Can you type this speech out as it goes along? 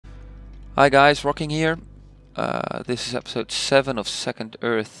Hi guys, Rocking here. This is episode 7 of Second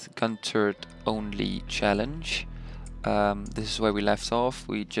Earth Gun Turret Only Challenge. This is where we left off.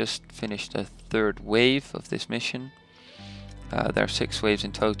 We just finished the third wave of this mission. There are 6 waves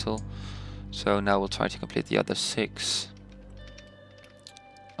in total, so now we'll try to complete the other 6.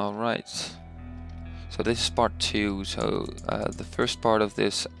 Alright, so this is part 2, so the first part of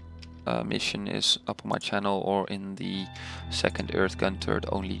this mission is up on my channel or in the Second Earth Gun Turret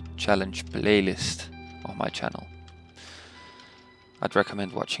Only Challenge playlist on my channel. I'd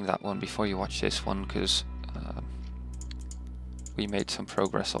recommend watching that one before you watch this one, because we made some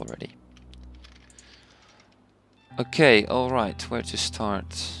progress already. Okay, alright, where to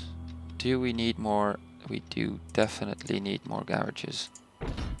start? Do we need more? We do definitely need more garages.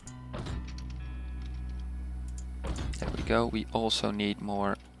 There we go. We also need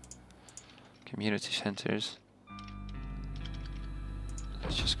more community centers.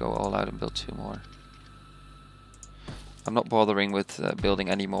 Let's just go all out and build 2 more. I'm not bothering with building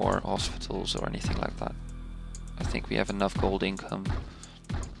any more hospitals or anything like that. I think we have enough gold income.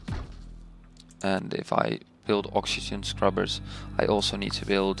 And if I build oxygen scrubbers, I also need to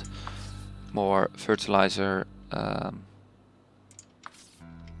build more fertilizer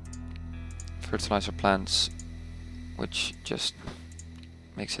plants, which just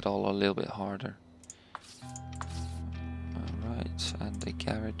makes it all a little bit harder. Alright, and a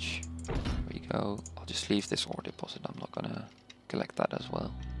garage. There we go. I'll just leave this ore deposit. I'm not gonna collect that as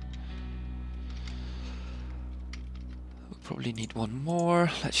well. We'll probably need 1 more.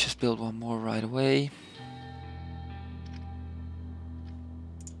 Let's just build 1 more right away.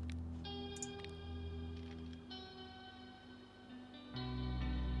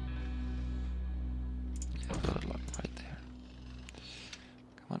 Yeah, build it right there.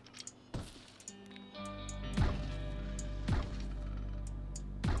 Come on.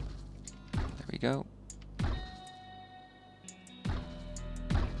 There we go.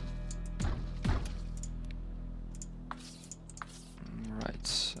 Right,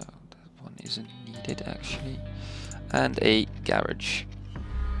 so that one isn't needed actually. And a garage.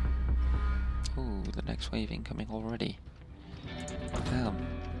 Ooh, the next wave incoming already. Damn.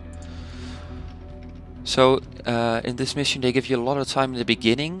 So, in this mission they give you a lot of time in the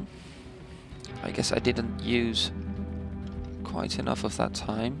beginning. I guess I didn't use quite enough of that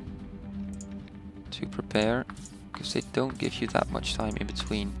time to prepare, because they don't give you that much time in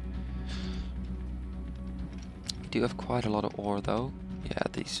between. We do have quite a lot of ore though. Yeah,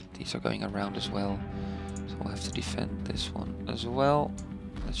 these are going around as well, so we'll have to defend this one as well.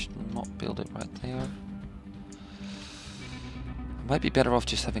 Let's not build it right there. I might be better off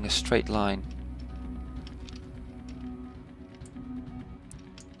just having a straight line.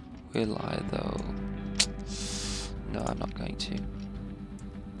 Will I though? No, I'm not going to.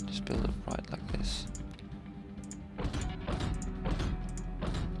 Just build it right like this.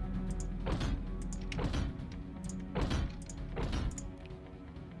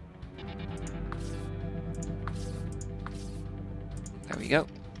 There we go.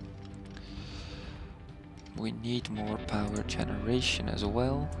 We need more power generation as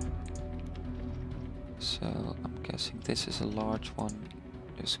well. So I'm guessing this is a large one.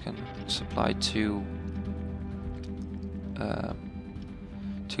 This can supply 2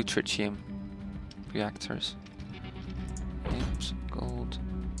 tritium reactors. Yep, some gold.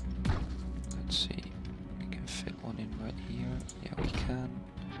 Let's see. We can fit one in right here. Yeah, we can.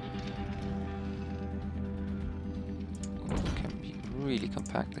 Ooh, we can be really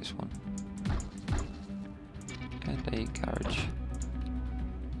compact this one. And a garage.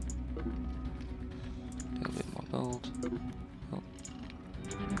 A little bit more gold. Oh.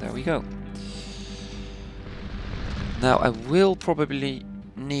 There we go. Now I will probably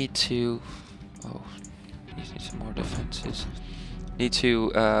need to... Oh, these need some more defenses. Need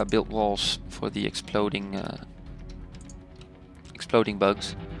to build walls for the exploding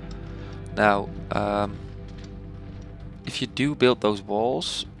bugs. Now, if you do build those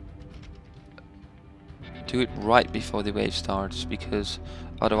walls, do it right before the wave starts, because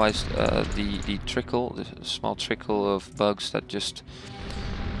otherwise the small trickle of bugs that just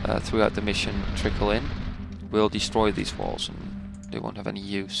throughout the mission trickle in will destroy these walls and they won't have any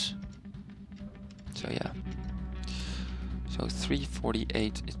use. So yeah. So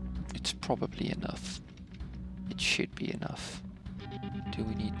 348, it's probably enough. It should be enough. Do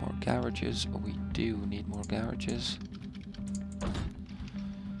we need more garages? Oh, we do need more garages.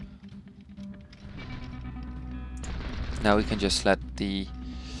 Now we can just let the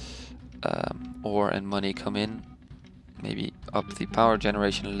ore and money come in, maybe up the power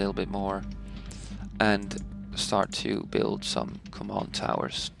generation a little bit more, and start to build some command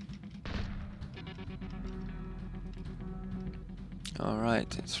towers.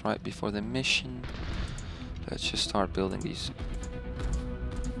 Alright, it's right before the mission. Let's just start building these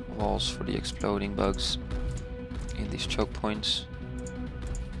walls for the exploding bugs in these choke points.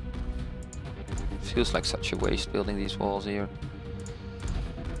 Feels like such a waste building these walls here.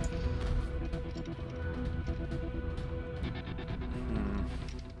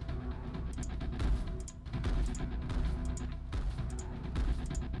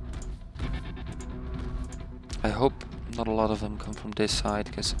 I hope not a lot of them come from this side,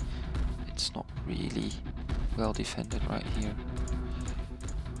 because it's not really well defended right here.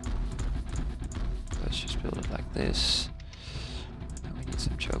 Let's just build it like this. And we need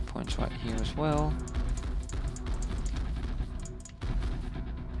some choke points right here as well.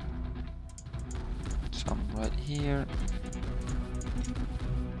 Some right here.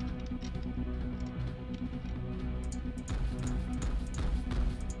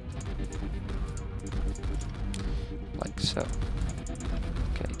 Like so.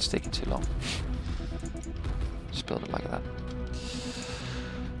 Okay, it's taking too long. Just build it like that.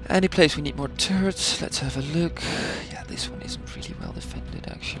 Any place we need more turrets, let's have a look. Yeah, this one isn't really well defended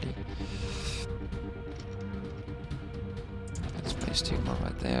actually. Let's place 2 more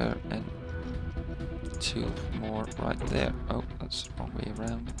right there and 2 more right there. Oh, that's the wrong way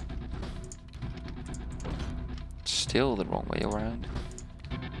around. Still the wrong way around.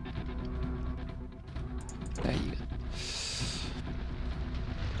 There you go.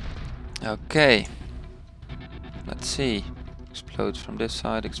 Okay. Let's see. Explodes from this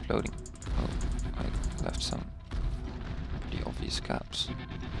side, exploding. Oh, I left some pretty obvious gaps.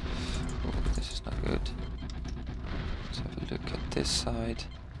 Oh, this is not good. Let's have a look at this side.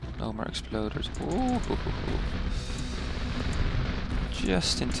 No more exploders. Ooh,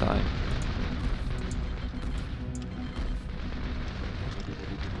 just in time.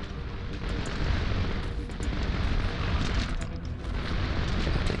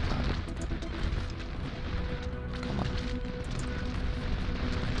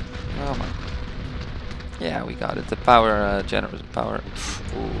 Yeah, we got it. The power generator power.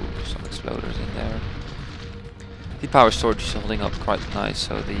 Ooh, some exploders in there. The power storage is holding up quite nice,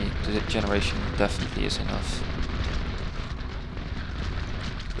 so the generation definitely is enough.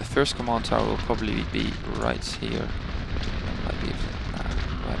 The first command tower will probably be right here. Might be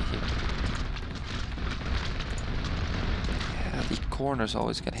right here. Yeah, the corners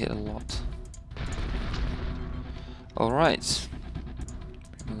always get hit a lot. Alright.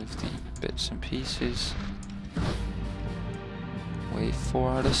 Remove the bits and pieces. Wave 4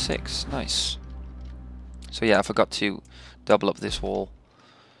 out of 6. Nice. So yeah, I forgot to double up this wall.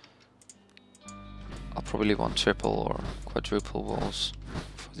 I'll probably want triple or quadruple walls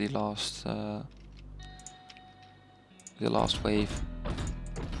for the last wave.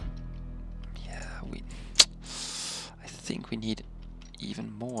 Yeah, I think we need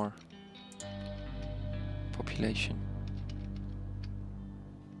even more population.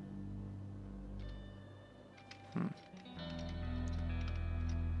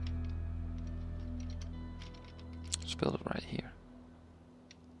 Let's build it right here.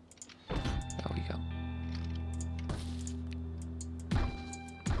 There we go.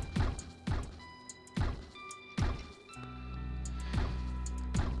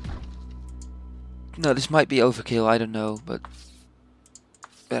 No, this might be overkill, I don't know, but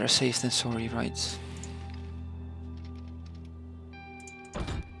better safe than sorry, right?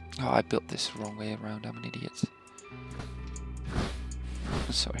 Oh, I built this the wrong way around, I'm an idiot.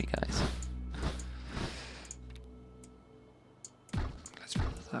 Sorry, guys. Let's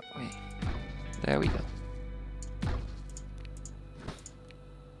build it that way. There we go.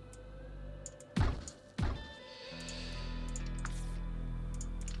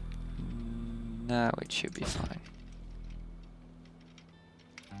 Now it should be fine.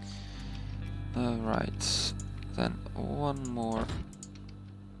 Alright, then one more.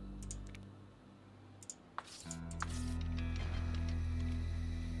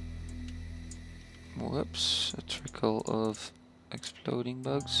 Whoops, a trickle of exploding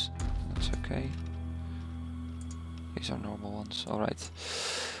bugs. That's okay. These are normal ones. Alright.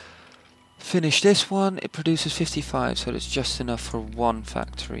 Finish this one. It produces 55, so that's just enough for one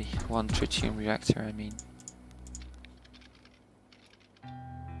factory. One tritium reactor, I mean.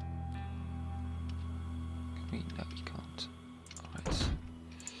 No, we can't. Alright.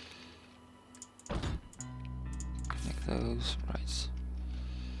 Connect those. Right.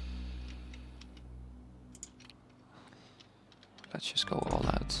 Let's just go all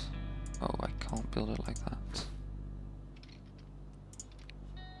out. Oh, I can't build it like that.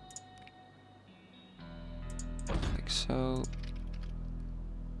 Like so.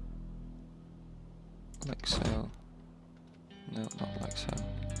 Like so. No, not like so.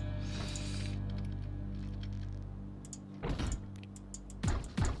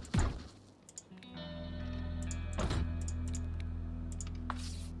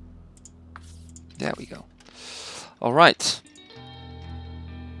 There we go. All right.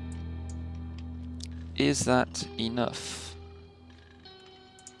 Is that enough?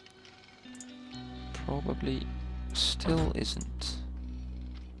 Probably still isn't.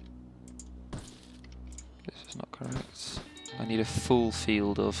 This is not correct. I need a full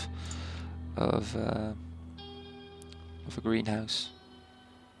field of a greenhouse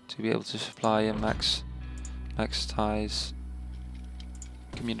to be able to supply a max size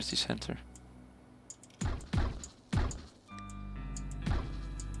community center.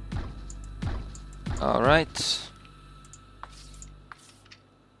 All right.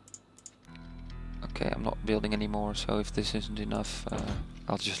 Okay, I'm not building anymore, so if this isn't enough,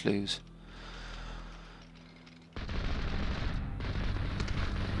 I'll just lose.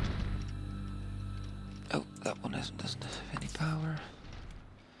 Oh, that one doesn't have any power.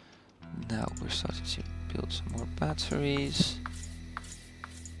 Now we're starting to build some more batteries.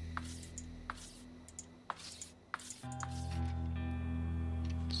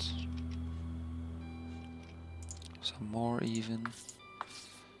 Some more even.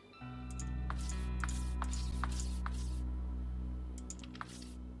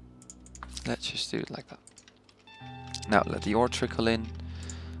 Let's just do it like that. Now let the ore trickle in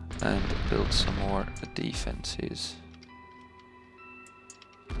and build some more defenses.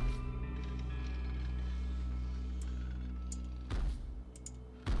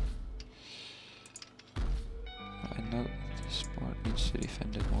 I know this part needs to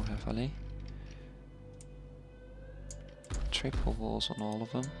defend it more heavily. Triple walls on all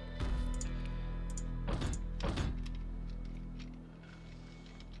of them.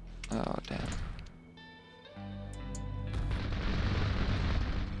 Oh damn.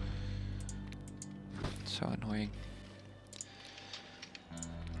 So annoying.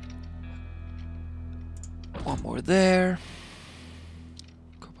 One more there.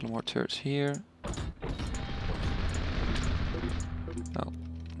 Couple more turrets here. Oh,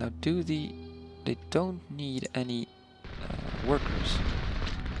 now they don't need any workers.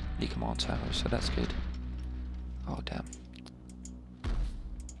 The command tower, so that's good. Oh damn.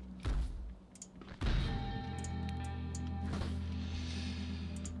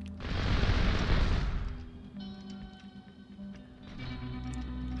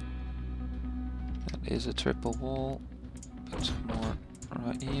 That is a triple wall. Put some more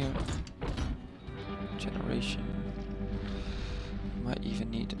right here. Generation. Might even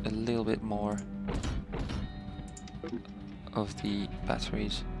need a little bit more of the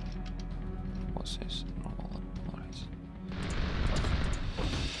batteries. What's this? Normal one. Alright.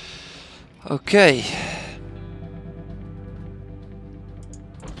 Okay.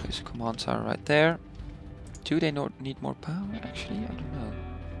 There's a command tower right there. Do they need more power? Actually, I don't know.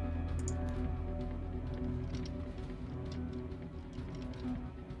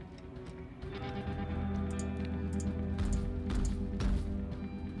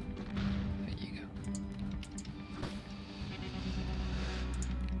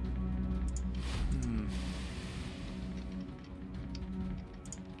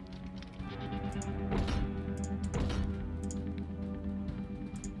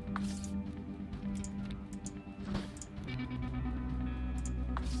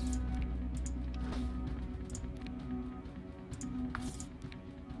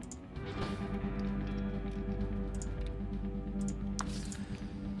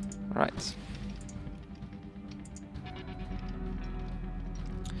 Right.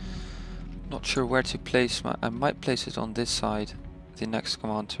 Not sure where to place I might place it on this side, the next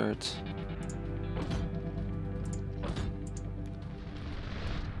command turret.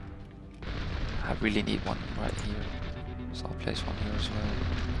 I really need one right here, so I'll place one here as well.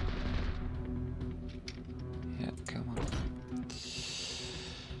 Yeah, come on.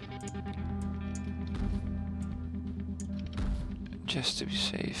 Just to be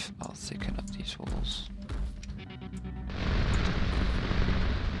safe, I'll thicken up these walls.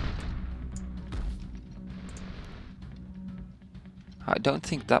 I don't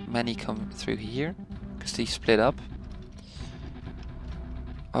think that many come through here, because they split up.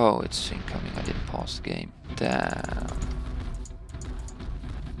 Oh, it's incoming. I didn't pause the game. Damn.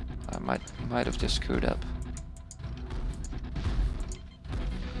 I might have just screwed up.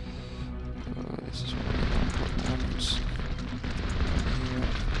 Oh, this is one of the important moments.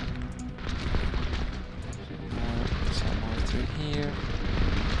 Some more through here.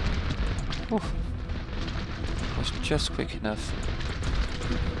 Oof. Was just quick enough.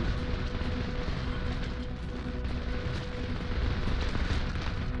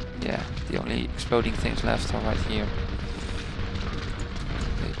 The only exploding things left are right here.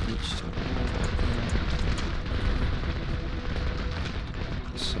 Okay,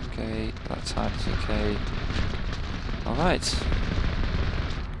 it's okay, that side is okay. Alright.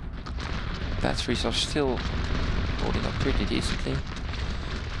 Batteries are still holding up pretty decently.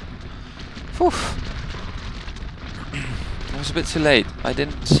 Phew. I was a bit too late. I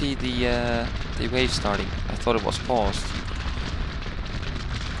didn't see the wave starting. I thought it was paused.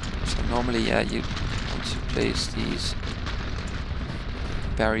 So normally, yeah, you want to place these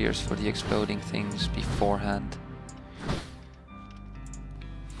barriers for the exploding things beforehand.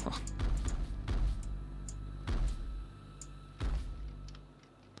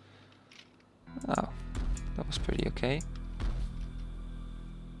 Oh, that was pretty okay.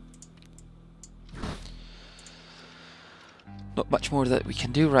 Not much more that we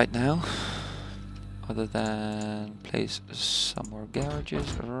can do right now, other than place some more garages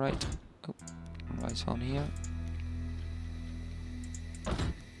right on here.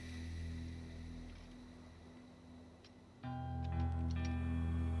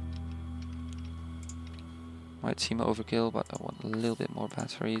 Might seem overkill, but I want a little bit more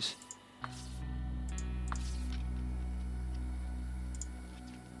batteries.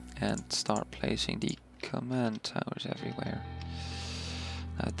 And start placing the command towers everywhere.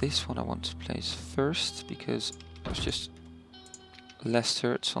 Now this one I want to place first because there's just less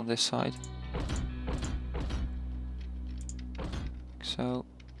turrets on this side. So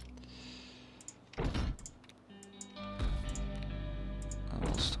I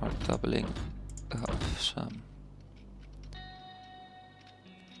will start doubling up some.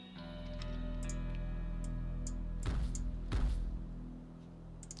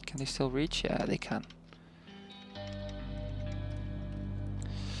 Can they still reach? Yeah, they can.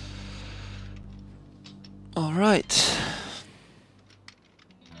 All right.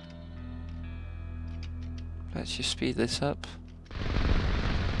 Let's just speed this up.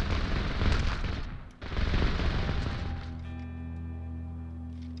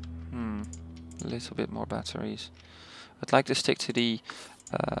 A little bit more batteries. I'd like to stick to the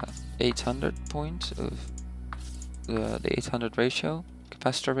 800 point of the 800 ratio.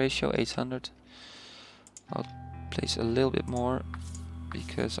 Capacitor ratio 800. I'll place a little bit more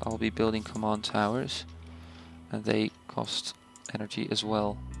because I'll be building command towers and they cost energy as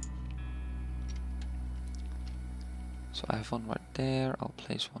well. So I have one right there, I'll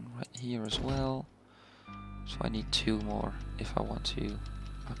place one right here as well. So I need 2 more if I want to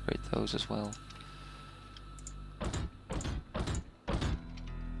upgrade those as well.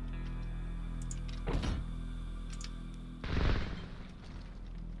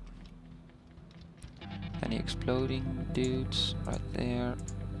 Any exploding dudes right there.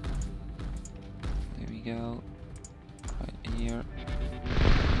 There we go. Right here.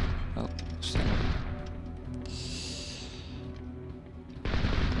 Oh, still.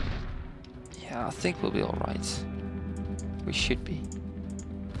 Yeah, I think we'll be alright. We should be.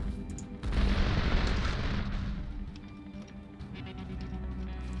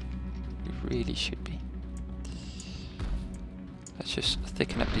 We really should be. Let's just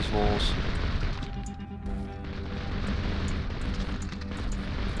thicken up these walls.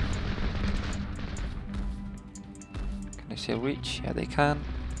 Can they still reach? Yeah, they can.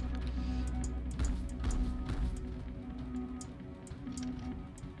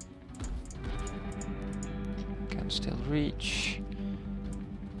 Can still reach.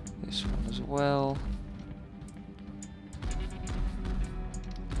 This one as well.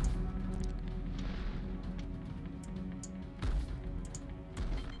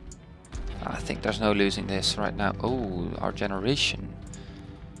 I think there's no losing this right now. Oh, our generation.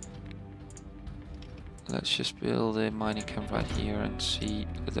 Let's just build a mining camp right here and see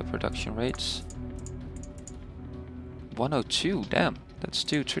the production rates. 102, damn. That's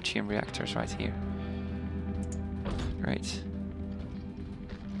 2 tritium reactors right here. Great.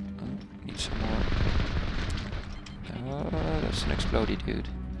 Oh, need some more. Oh, that's an explodey dude.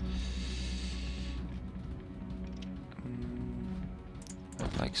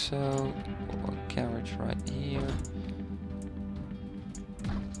 Like so. A garage right here.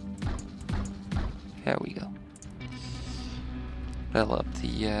 There we go. Level up the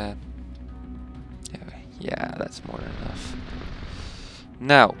yeah, that's more than enough.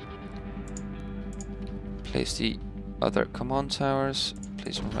 Now place the other command towers.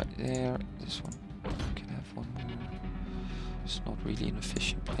 Place one right there. This one can have one more. It's not really an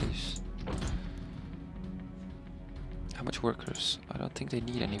efficient place. How much workers? I don't think they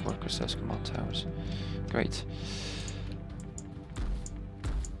need any workers as command towers. Great.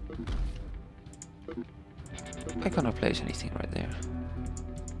 I cannot place anything right there.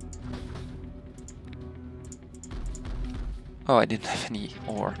 Oh, I didn't have any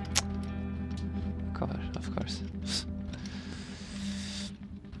ore. God, of course.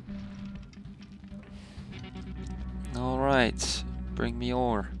 Alright, bring me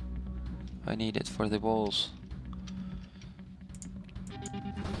ore. I need it for the walls.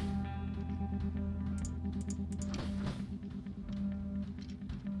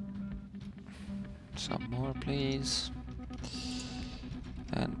 Some more, please.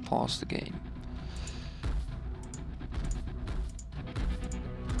 And pause the game.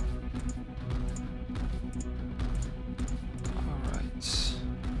 Alright.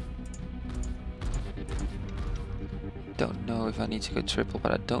 Don't know if I need to go triple,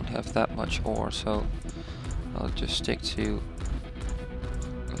 but I don't have that much ore, so I'll just stick to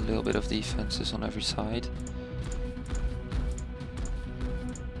a little bit of defenses on every side.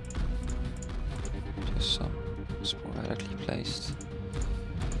 Just some sporadically placed.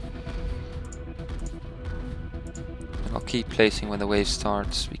 And I'll keep placing when the wave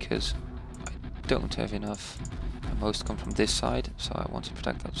starts because I don't have enough. And most come from this side, so I want to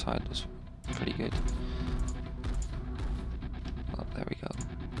protect that side. That's pretty good. Well, there we go.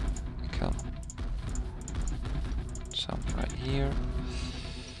 Come. Some right here.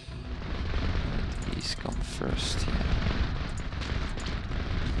 These come first, yeah.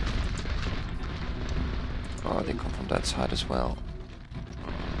 Oh, they come from that side as well.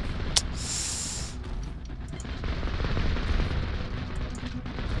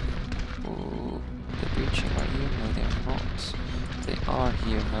 Oh, they're breaching right here. No, they are not. They are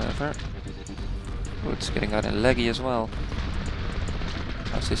here, however. Oh, it's getting out in leggy as well.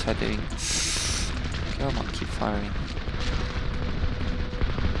 How's this side doing? Come on, keep firing.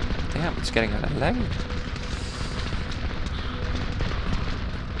 Damn, it's getting out of leggy.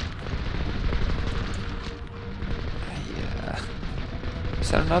 Is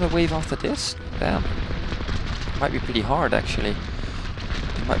there another wave after this? Damn. Might be pretty hard actually.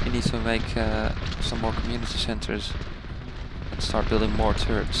 We might need to make some more community centers and start building more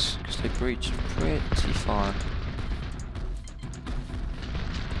turrets because they breached pretty far.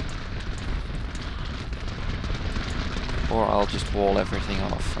 Or I'll just wall everything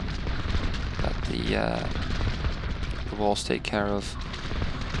off and let the walls take care of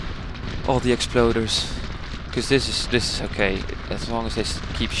all the exploders. Because this is okay, as long as they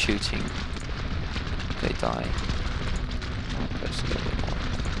keep shooting, they die. Let's get a bit more.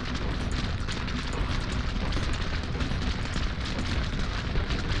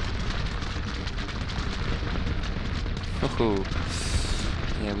 Oh,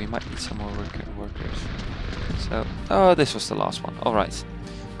 yeah, we might need some more workers. So, oh, this was the last one. All right,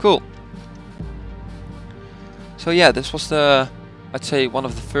 cool. So yeah, this was I'd say one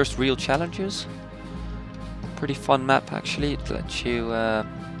of the first real challenges. Pretty fun map actually. It lets you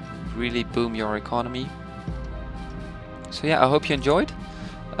really boom your economy. So yeah, I hope you enjoyed.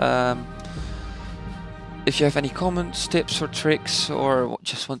 If you have any comments, tips or tricks, or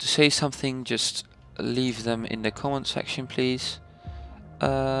just want to say something, just leave them in the comment section, please.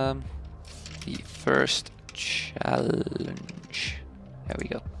 The first challenge. There we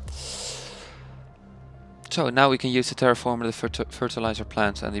go. So now we can use the terraformer, the fertilizer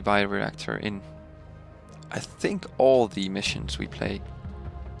plant and the bioreactor in I think all the missions we play.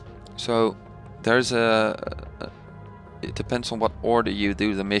 So there's it depends on what order you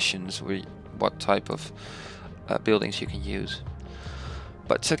do the missions, what type of buildings you can use.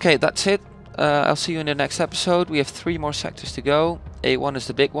 But okay, that's it. I'll see you in the next episode. We have 3 more sectors to go. A1 is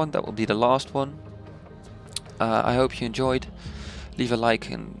the big one, that will be the last one. I hope you enjoyed. Leave a like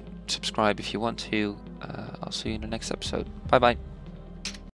and subscribe if you want to. I'll see you in the next episode. Bye bye.